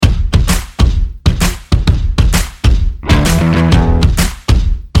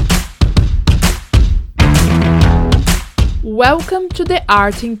Welcome to the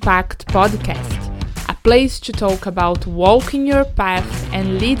Art Impact Podcast, a place to talk about walking your path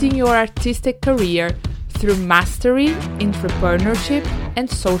and leading your artistic career through mastery, entrepreneurship, and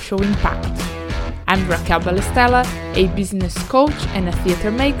social impact. I'm Raquel Balestella, a business coach and a theater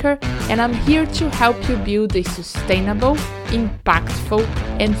maker, and I'm here to help you build a sustainable, impactful,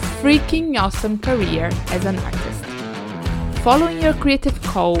 and freaking awesome career as an artist. Following your creative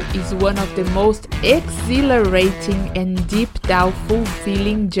call is one of the most exhilarating and deep down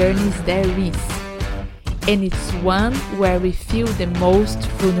fulfilling journeys there is. And it's one where we feel the most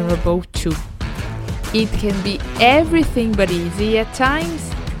vulnerable too. It can be everything but easy at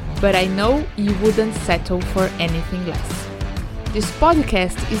times, but I know you wouldn't settle for anything less. This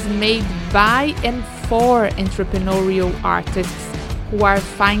podcast is made by and for entrepreneurial artists who are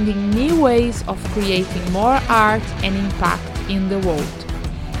finding new ways of creating more art and impact in the world.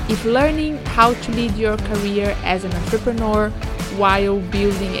 If learning how to lead your career as an entrepreneur while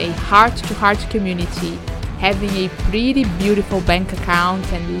building a heart-to-heart community, having a pretty beautiful bank account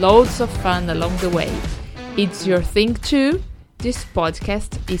and loads of fun along the way, it's your thing too, this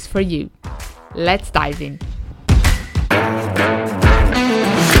podcast is for you. Let's dive in.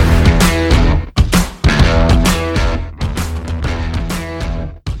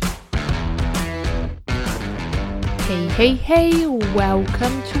 Hey,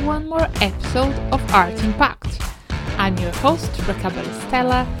 welcome to one more episode of Art Impact. I'm your host, Raquel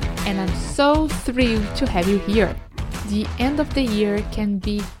Balestella, and I'm so thrilled to have you here. The end of the year can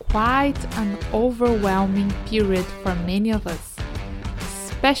be quite an overwhelming period for many of us,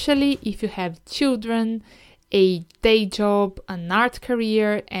 especially if you have children, a day job, an art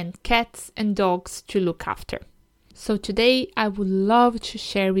career, and cats and dogs to look after. So today I would love to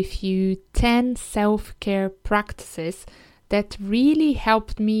share with you 10 self-care practices that really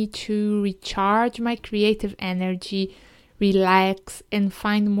helped me to recharge my creative energy, relax, and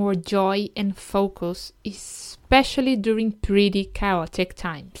find more joy and focus, especially during pretty chaotic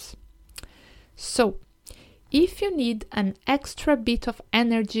times. So, if you need an extra bit of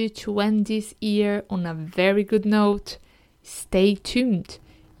energy to end this year on a very good note, stay tuned.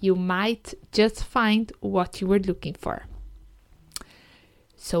 You might just find what you were looking for.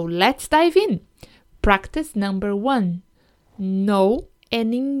 So let's dive in. Practice number 1. Know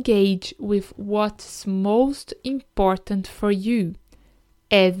and engage with what's most important for you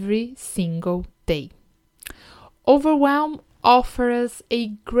every single day. Overwhelm offers a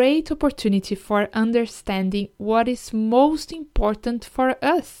great opportunity for understanding what is most important for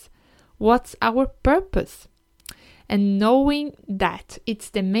us. What's our purpose? And knowing that it's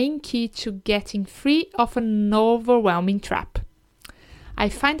the main key to getting free of an overwhelming trap. I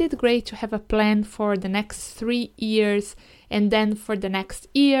find it great to have a plan for the next 3 years, and then for the next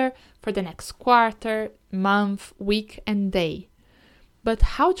year, for the next quarter, month, week, and day. But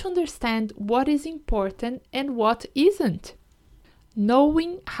how to understand what is important and what isn't?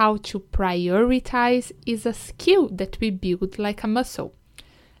 Knowing how to prioritize is a skill that we build like a muscle.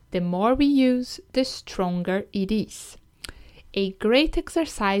 The more we use, the stronger it is. A great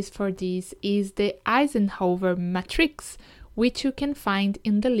exercise for this is the Eisenhower matrix, which you can find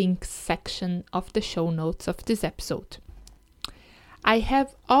in the links section of the show notes of this episode. I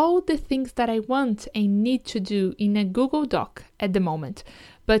have all the things that I want and need to do in a Google Doc at the moment,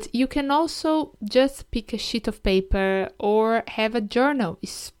 but you can also just pick a sheet of paper or have a journal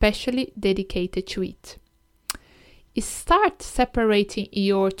especially dedicated to it. Start separating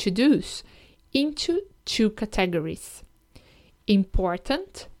your to-dos into 2 categories,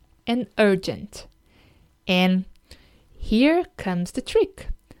 important and urgent. And here comes the trick.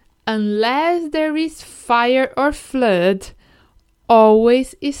 Unless there is fire or flood,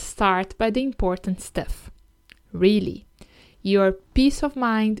 always start by the important stuff. Really, your peace of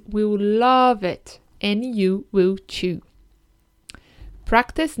mind will love it and you will too.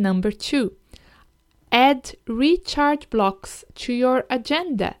 Practice number 2. Add recharge blocks to your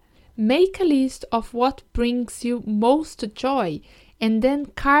agenda. Make a list of what brings you most joy and then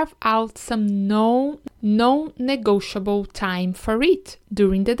carve out some non-negotiable time for it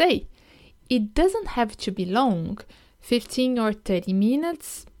during the day. It doesn't have to be long. 15 or 30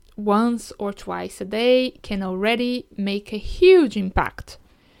 minutes, once or twice a day, can already make a huge impact.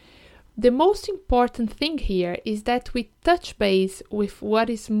 The most important thing here is that we touch base with what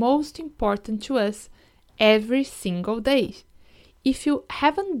is most important to us every single day. If you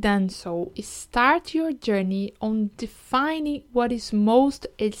haven't done so, start your journey on defining what is most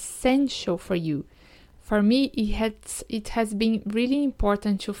essential for you. For me, it has been really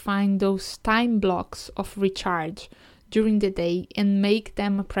important to find those time blocks of recharge during the day and make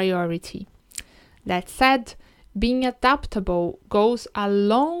them a priority. That said, Being adaptable goes a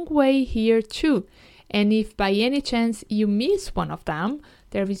long way here too, and if by any chance you miss one of them,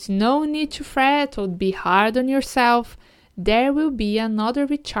 there is no need to fret or be hard on yourself. There will be another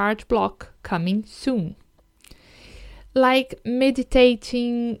recharge block coming soon. Like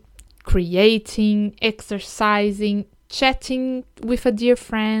meditating, creating, exercising, chatting with a dear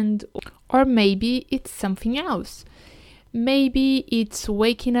friend, or maybe it's something else. Maybe it's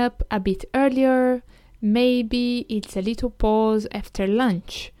waking up a bit earlier, maybe it's a little pause after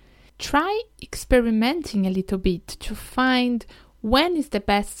lunch. Try experimenting a little bit to find when is the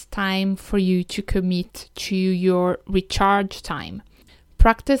best time for you to commit to your recharge time.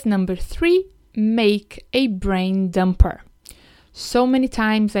 Practice number 3, make a brain dumper. So many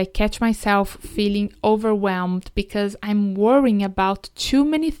times I catch myself feeling overwhelmed because I'm worrying about too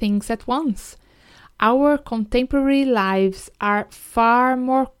many things at once. Our contemporary lives are far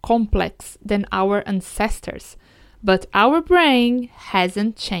more complex than our ancestors, but our brain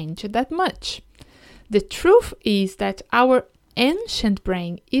hasn't changed that much. The truth is that our ancient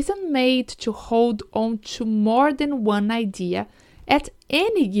brain isn't made to hold on to more than one idea at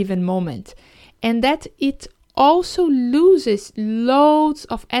any given moment, and that it also loses loads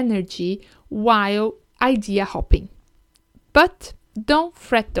of energy while idea hopping. But don't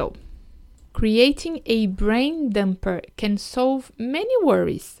fret though. Creating a brain dumper can solve many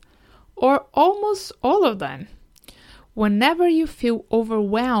worries, or almost all of them. Whenever you feel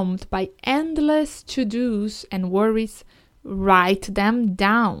overwhelmed by endless to-dos and worries, write them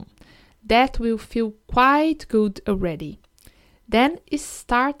down. That will feel quite good already. Then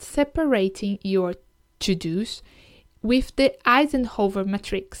start separating your to-dos with the Eisenhower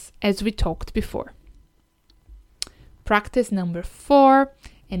matrix, as we talked before. Practice number 4,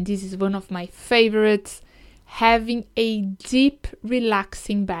 and this is one of my favorites, having a deep,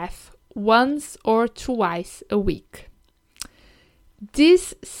 relaxing bath once or twice a week.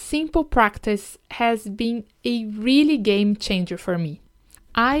 This simple practice has been a really game changer for me.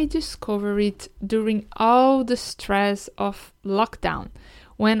 I discovered it during all the stress of lockdown,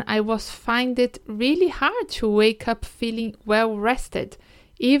 when I was finding it really hard to wake up feeling well rested,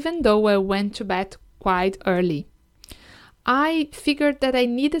 even though I went to bed quite early. I figured that I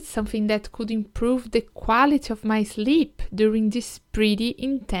needed something that could improve the quality of my sleep during this pretty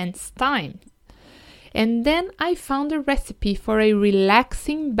intense time. And then I found a recipe for a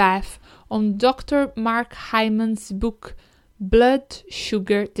relaxing bath on Dr. Mark Hyman's book Blood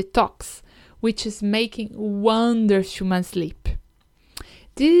Sugar Detox, which is making wonders to my sleep.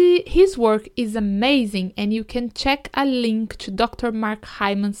 His work is amazing, and you can check a link to Dr. Mark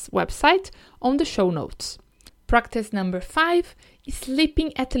Hyman's website on the show notes. Practice number 5 is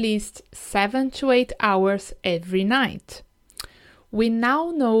sleeping at least 7 to 8 hours every night. We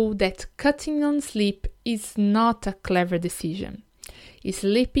now know that cutting on sleep is not a clever decision.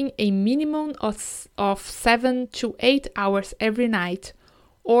 Sleeping a minimum of 7 to 8 hours every night,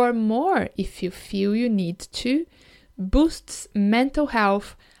 or more if you feel you need to, boosts mental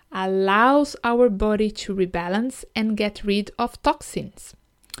health, allows our body to rebalance and get rid of toxins.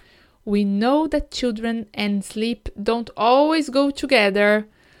 We know that children and sleep don't always go together.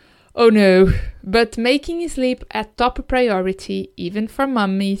 Oh no, but making sleep a top priority, even for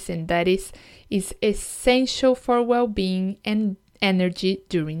mummies and daddies, is essential for well-being and energy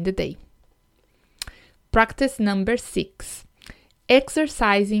during the day. Practice number 6.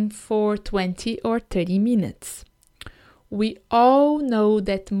 Exercising for 20 or 30 minutes. We all know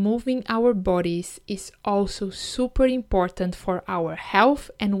that moving our bodies is also super important for our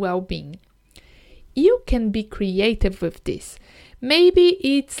health and well-being. You can be creative with this. Maybe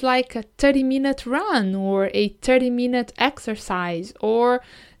it's like a 30-minute run or a 30-minute exercise or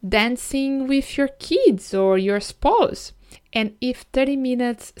dancing with your kids or your spouse. And if 30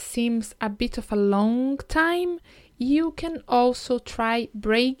 minutes seems a bit of a long time, you can also try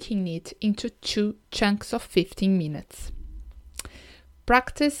breaking it into 2 chunks of 15 minutes.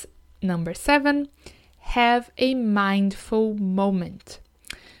 Practice number 7, have a mindful moment.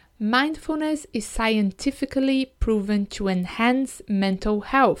 Mindfulness is scientifically proven to enhance mental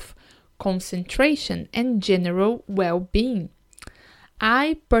health, concentration, and general well-being.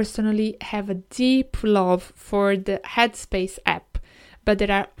 I personally have a deep love for the Headspace app, but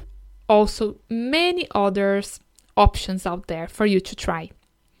there are also many other options out there for you to try.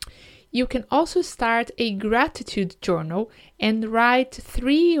 You can also start a gratitude journal and write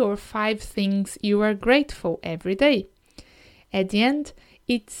 3 or 5 things you are grateful every day. At the end,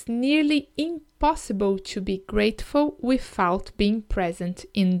 it's nearly impossible to be grateful without being present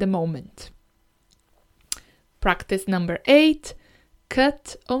in the moment. Practice number 8,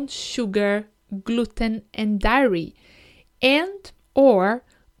 cut on sugar, gluten and dairy, and or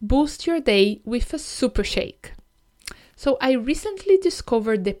boost your day with a super shake. So I recently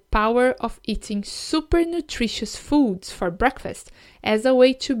discovered the power of eating super nutritious foods for breakfast as a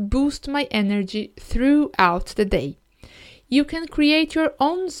way to boost my energy throughout the day. You can create your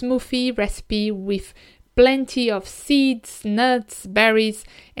own smoothie recipe with plenty of seeds, nuts, berries,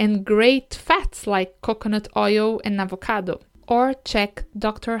 and great fats like coconut oil and avocado. Or check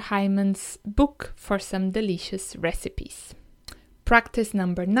Dr. Hyman's book for some delicious recipes. Practice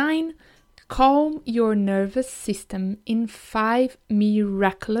number 9. Calm your nervous system in 5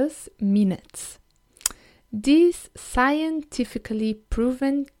 miraculous minutes. This scientifically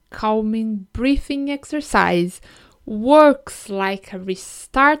proven calming breathing exercise works like a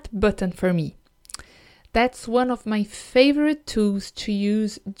restart button for me. That's one of my favorite tools to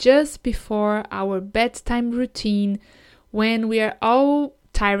use just before our bedtime routine when we are all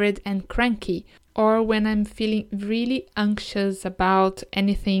tired and cranky, or when I'm feeling really anxious about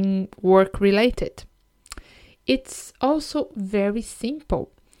anything work-related. It's also very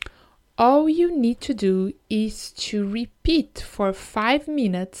simple. All you need to do is to repeat for 5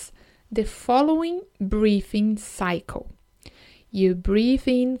 minutes the following breathing cycle. You breathe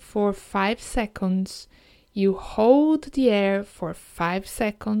in for 5 seconds, you hold the air for 5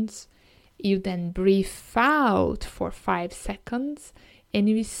 seconds, you then breathe out for 5 seconds, and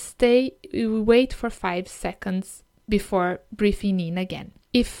you wait for 5 seconds before breathing in again.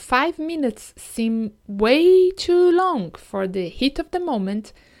 If 5 minutes seem way too long for the heat of the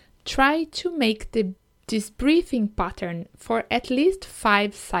moment, try to make this breathing pattern for at least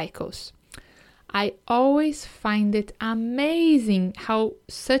 5 cycles. I always find it amazing how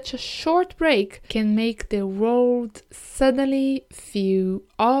such a short break can make the world suddenly feel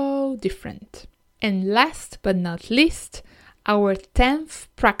all different. And last but not least, our 10th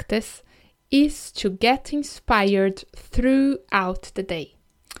practice is to get inspired throughout the day.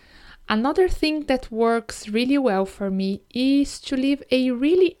 Another thing that works really well for me is to leave a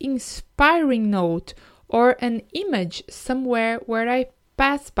really inspiring note or an image somewhere where I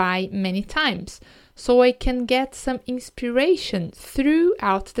pass by many times, so I can get some inspiration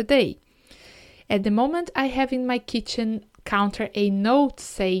throughout the day. At the moment, I have in my kitchen counter a note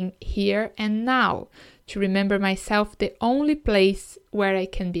saying "here and now," to remember myself the only place where I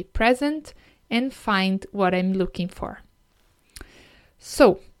can be present and find what I'm looking for.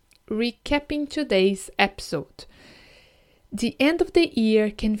 So, recapping today's episode. The end of the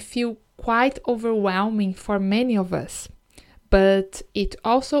year can feel quite overwhelming for many of us, but it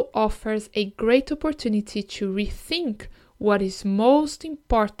also offers a great opportunity to rethink what is most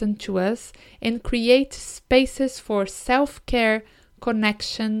important to us and create spaces for self-care,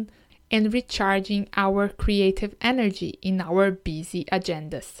 connection, and recharging our creative energy in our busy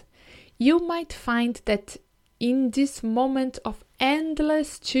agendas. You might find that in this moment of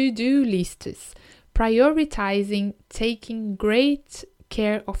endless to-do lists, prioritizing taking great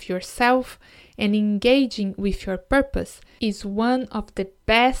care of yourself and engaging with your purpose is one of the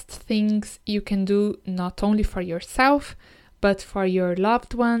best things you can do, not only for yourself, but for your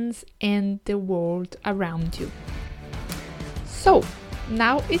loved ones and the world around you. So,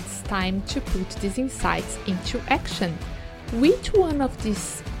 now it's time to put these insights into action. Which one of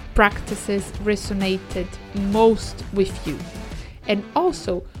these practices resonated most with you? And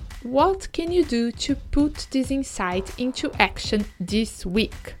also, what can you do to put this insight into action this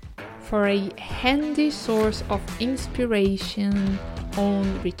week? For a handy source of inspiration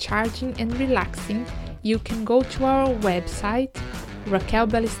on recharging and relaxing, you can go to our website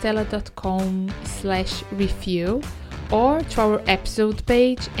raquelbalestella.com/review or to our episode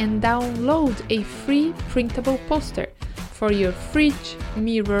page and download a free printable poster for your fridge,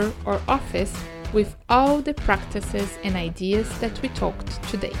 mirror, or office with all the practices and ideas that we talked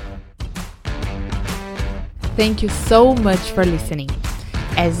today. Thank you so much for listening.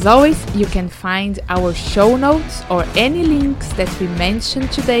 As always, you can find our show notes or any links that we mentioned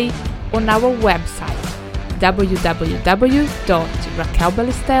today on our website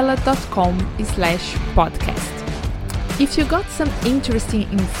www.raquelbalestella.com/podcast. If you got some interesting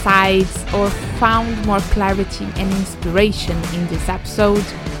insights or found more clarity and inspiration in this episode,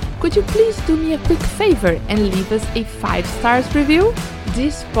 could you please do me a quick favor and leave us a 5-star review?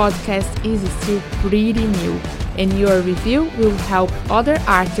 This podcast is still pretty new, and your review will help other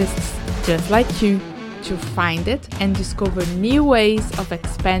artists just like you to find it and discover new ways of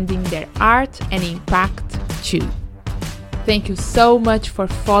expanding their art and impact too. Thank you so much for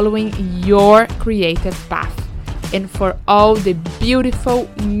following your creative path and for all the beautiful,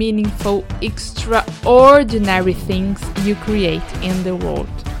 meaningful, extraordinary things you create in the world.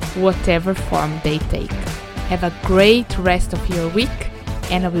 whatever form they take. Have a great rest of your week,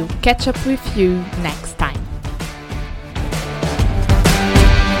 and I will catch up with you next time.